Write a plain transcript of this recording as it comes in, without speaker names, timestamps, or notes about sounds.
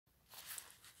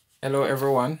Hello,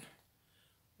 everyone.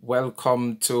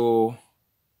 Welcome to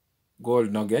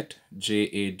Gold Nugget,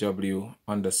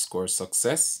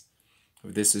 JAW_success.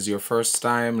 If this is your first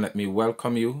time, let me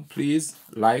welcome you. Please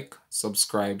like,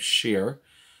 subscribe, share.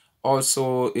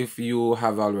 Also, if you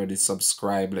have already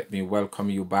subscribed, let me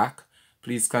welcome you back.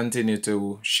 Please continue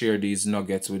to share these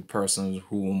nuggets with persons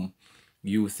whom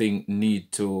you think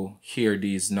need to hear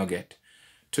these nuggets.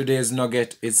 Today's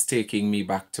nugget is taking me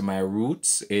back to my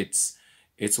roots. It's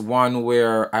one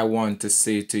where I want to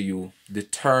say to you,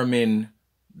 determine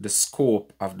the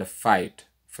scope of the fight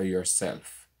for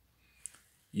yourself.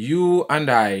 You and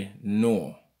I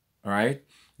know, right,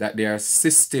 that there are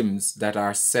systems that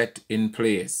are set in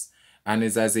place and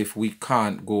it's as if we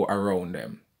can't go around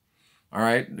them. All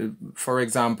right. For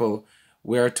example,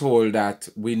 we are told that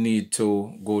we need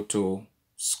to go to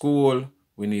school,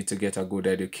 we need to get a good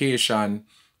education,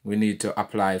 we need to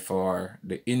apply for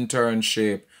the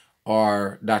internship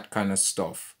or that kind of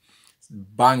stuff.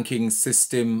 Banking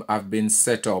system have been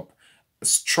set up,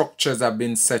 structures have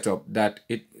been set up that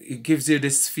it gives you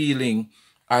this feeling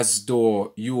as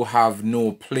though you have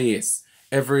no place.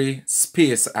 Every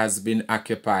space has been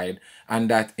occupied,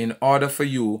 and that in order for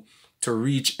you to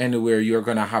reach anywhere, you're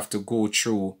going to have to go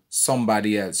through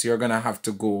somebody else. You're going to have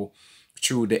to go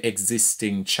through the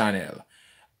existing channel.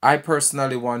 I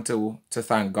personally want to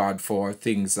thank God for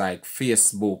things like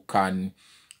Facebook and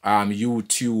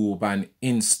YouTube and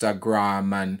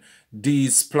Instagram and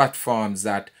these platforms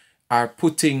that are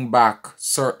putting back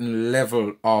certain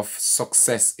level of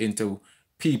success into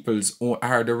people's own,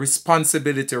 or the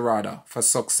responsibility rather for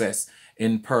success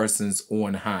in person's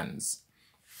own hands.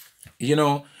 You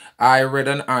know, I read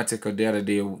an article the other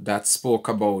day that spoke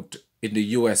about in the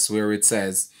US where it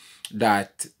says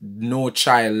that No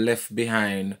Child Left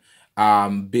Behind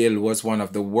bill was one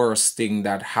of the worst thing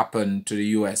that happened to the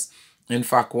US. In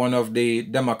fact, one of the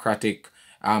Democratic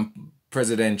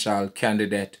presidential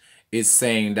candidate is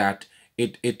saying that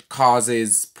it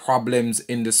causes problems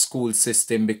in the school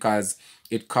system because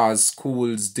it caused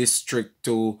schools district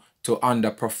to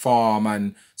underperform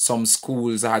and some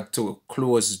schools had to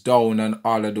close down and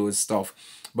all of those stuff.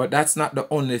 But that's not the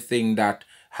only thing that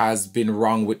has been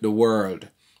wrong with the world.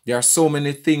 There are so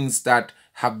many things that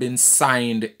have been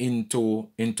signed into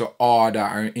order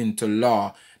or into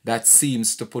law that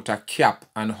seems to put a cap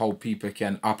on how people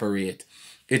can operate.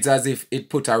 It's as if it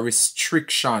put a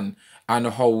restriction on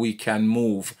how we can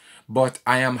move. But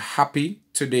I am happy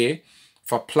today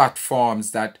for platforms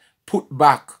that put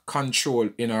back control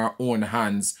in our own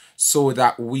hands so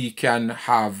that we can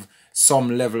have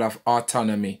some level of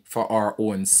autonomy for our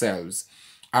own selves.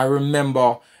 I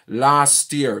remember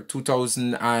last year,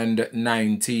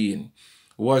 2019,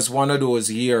 was one of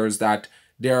those years that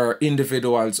there are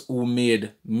individuals who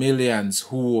made millions,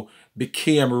 who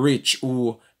became rich,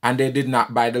 who and they did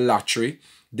not buy the lottery.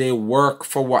 They work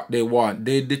for what they want.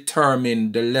 They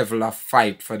determine the level of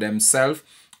fight for themselves,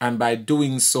 and by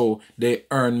doing so they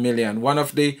earn million. One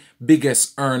of the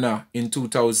biggest earner in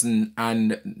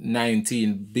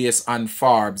 2019 based on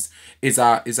Forbes is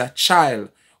a child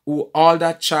who all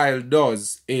that child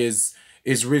does is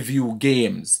review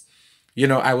games. You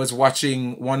know, I was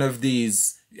watching one of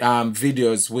these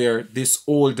videos where this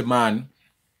old man,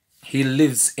 he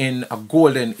lives in a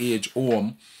golden age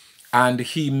home and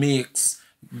he makes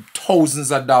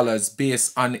thousands of dollars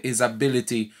based on his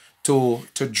ability to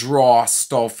draw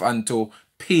stuff and to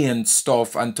paint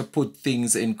stuff and to put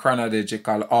things in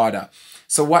chronological order.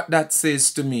 So what that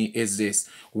says to me is this: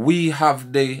 we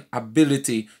have the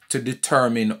ability to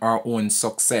determine our own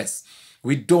success.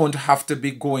 We don't have to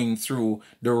be going through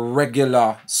the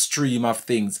regular stream of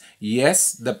things.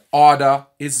 Yes, the order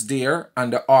is there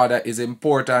and the order is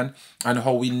important, and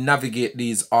how we navigate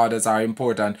these orders are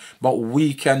important, but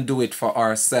we can do it for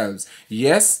ourselves.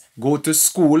 Yes, go to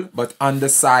school, but on the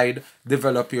side,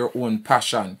 develop your own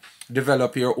passion,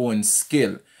 develop your own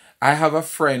skill. I have a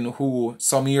friend who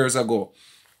some years ago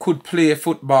could play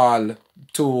football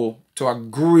to a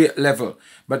great level.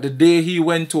 But the day he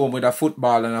went home with a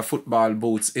football and a football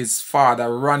boots, his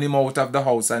father ran him out of the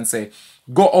house and said,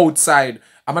 "Go outside.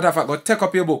 A matter of fact, go take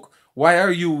up your book. Why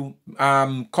are you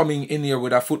coming in here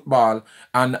with a football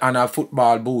and a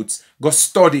football boots? Go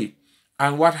study."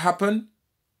 And what happened?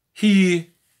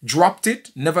 He dropped it,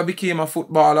 never became a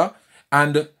footballer,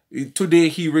 and today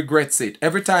he regrets it.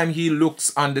 Every time he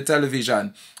looks on the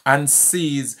television and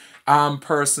sees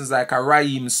persons like a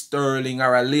Raheem Sterling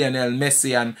or a Lionel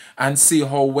Messi and see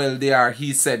how well they are,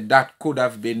 he said, that could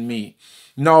have been me.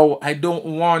 Now, I don't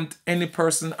want any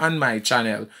person on my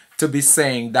channel to be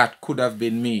saying that could have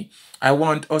been me. I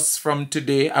want us from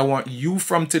today. I want you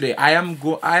from today. I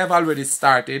have already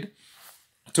started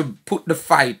to put the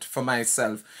fight for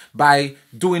myself by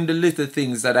doing the little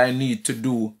things that I need to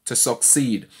do to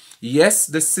succeed. Yes,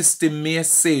 the system may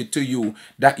say to you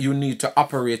that you need to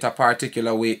operate a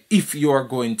particular way if you're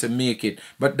going to make it,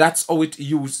 but that's how it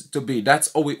used to be.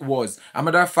 That's how it was. As a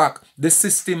matter of fact, the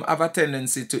system have a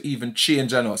tendency to even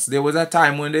change on us. There was a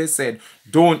time when they said,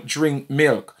 don't drink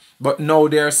milk. But now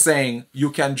they're saying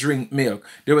you can drink milk.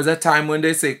 There was a time when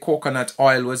they say coconut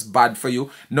oil was bad for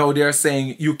you. Now they're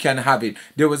saying you can have it.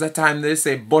 There was a time they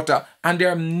say butter. And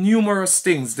there are numerous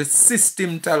things the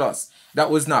system tell us that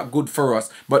was not good for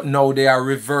us. But now they are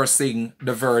reversing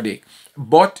the verdict.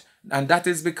 And that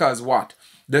is because what?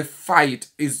 The fight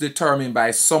is determined by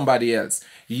somebody else.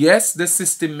 Yes, the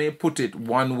system may put it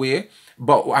one way,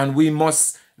 and we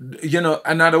must, in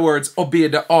other words, obey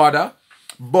the order.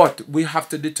 But we have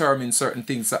to determine certain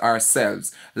things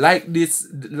ourselves. Like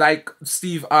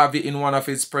Steve Harvey in one of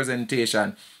his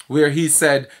presentation, where he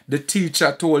said the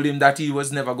teacher told him that he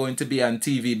was never going to be on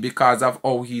TV because of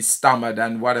how he stammered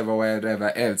and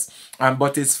whatever else.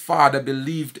 But his father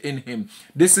believed in him.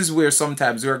 This is where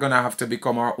sometimes we're going to have to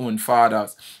become our own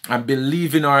fathers and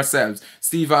believe in ourselves.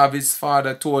 Steve Harvey's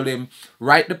father told him,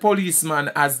 write the policeman,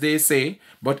 as they say,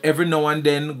 but every now and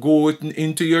then go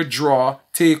into your drawer,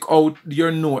 take out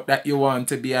your note that you want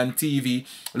to be on TV,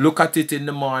 look at it in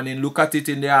the morning, look at it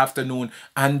in the afternoon,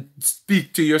 and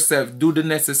speak to yourself. Do the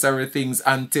necessary things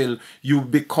until you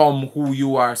become who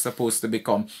you are supposed to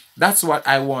become. That's what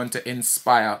I want to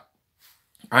inspire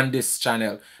on this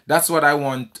channel. That's what I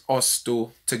want us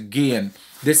to gain.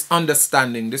 This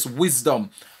understanding, this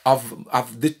wisdom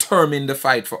of determining the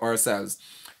fight for ourselves.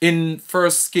 In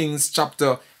 1 Kings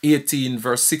chapter 18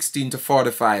 verse 16 to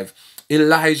 45,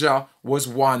 Elijah was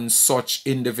one such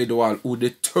individual who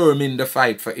determined the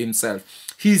fight for himself.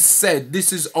 He said,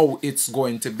 this is how it's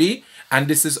going to be, and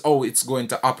this is how it's going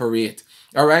to operate.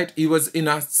 All right? He was in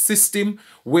a system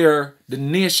where the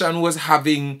nation was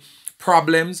having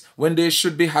problems. When they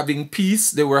should be having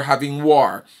peace, they were having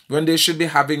war. When they should be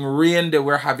having rain, they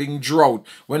were having drought.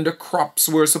 When the crops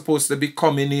were supposed to be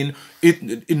coming in,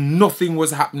 nothing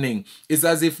was happening. It's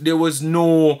as if there was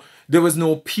no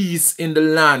peace in the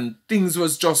land. Things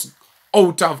was just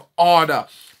out of order.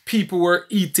 People were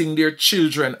eating their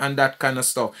children and that kind of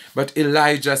stuff. But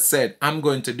Elijah said, I'm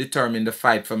going to determine the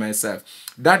fight for myself.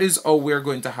 That is how we're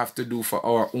going to have to do for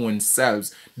our own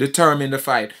selves. Determine the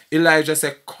fight. Elijah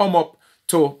said, come up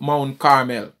to Mount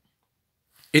Carmel.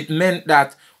 It meant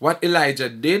that what Elijah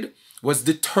did was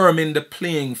determine the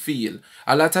playing field.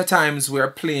 A lot of times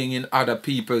we're playing in other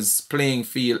people's playing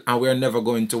field and we're never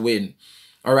going to win.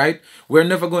 All right? We're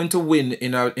never going to win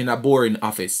in a boring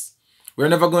office. We're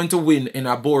never going to win in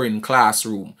a boring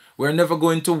classroom. We're never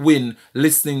going to win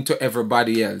listening to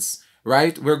everybody else.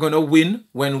 Right? We're going to win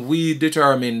when we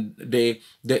determine the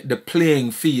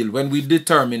playing field, when we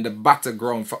determine the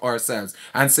battleground for ourselves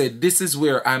and say, this is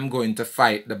where I'm going to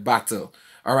fight the battle.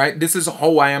 All right? This is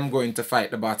how I am going to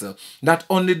fight the battle. Not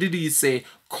only did he say,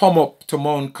 come up to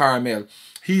Mount Carmel,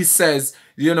 he says,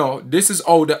 this is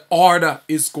how the order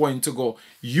is going to go.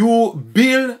 You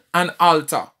build an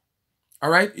altar. All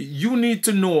right? You need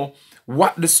to know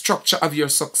what the structure of your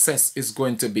success is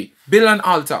going to be. Build an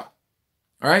altar.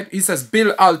 All right? He says,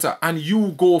 build altar and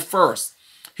you go first.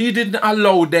 He didn't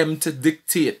allow them to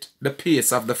dictate the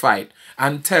pace of the fight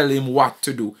and tell him what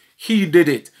to do. He did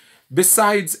it.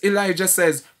 Besides, Elijah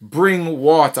says, bring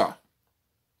water.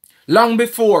 Long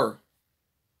before,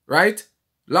 right?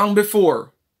 Long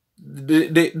before the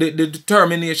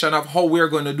determination of how we're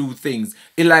going to do things,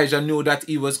 Elijah knew that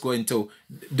he was going to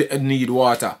need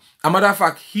water. As a matter of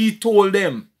fact, he told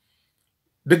them,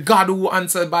 the God who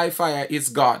answered by fire is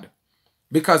God.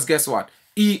 Because guess what?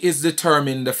 He is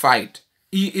determined the fight.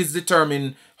 He is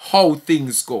determined how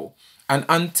things go. And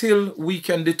until we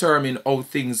can determine how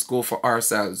things go for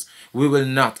ourselves, we will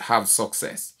not have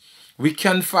success. We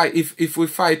can fight, if we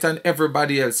fight on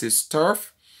everybody else's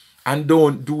turf and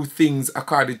don't do things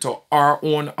according to our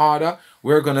own order,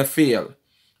 we're going to fail.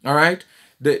 All right?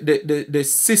 The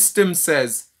system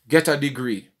says, get a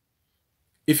degree.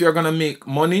 If you're going to make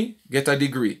money, get a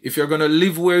degree. If you're going to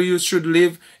live where you should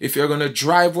live, if you're going to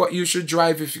drive what you should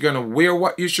drive, if you're going to wear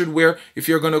what you should wear, if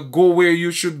you're going to go where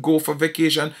you should go for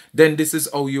vacation, then this is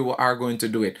how you are going to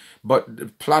do it. But the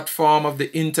platform of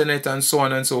the internet and so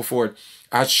on and so forth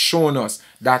has shown us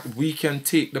that we can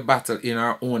take the battle in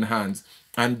our own hands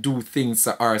and do things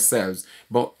ourselves.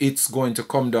 But it's going to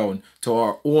come down to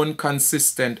our own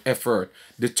consistent effort.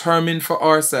 Determine for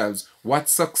ourselves what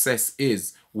success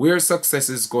is, where success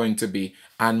is going to be,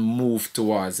 and move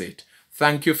towards it.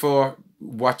 Thank you for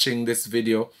watching this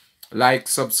video. Like,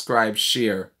 subscribe,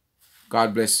 share.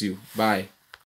 God bless you. Bye.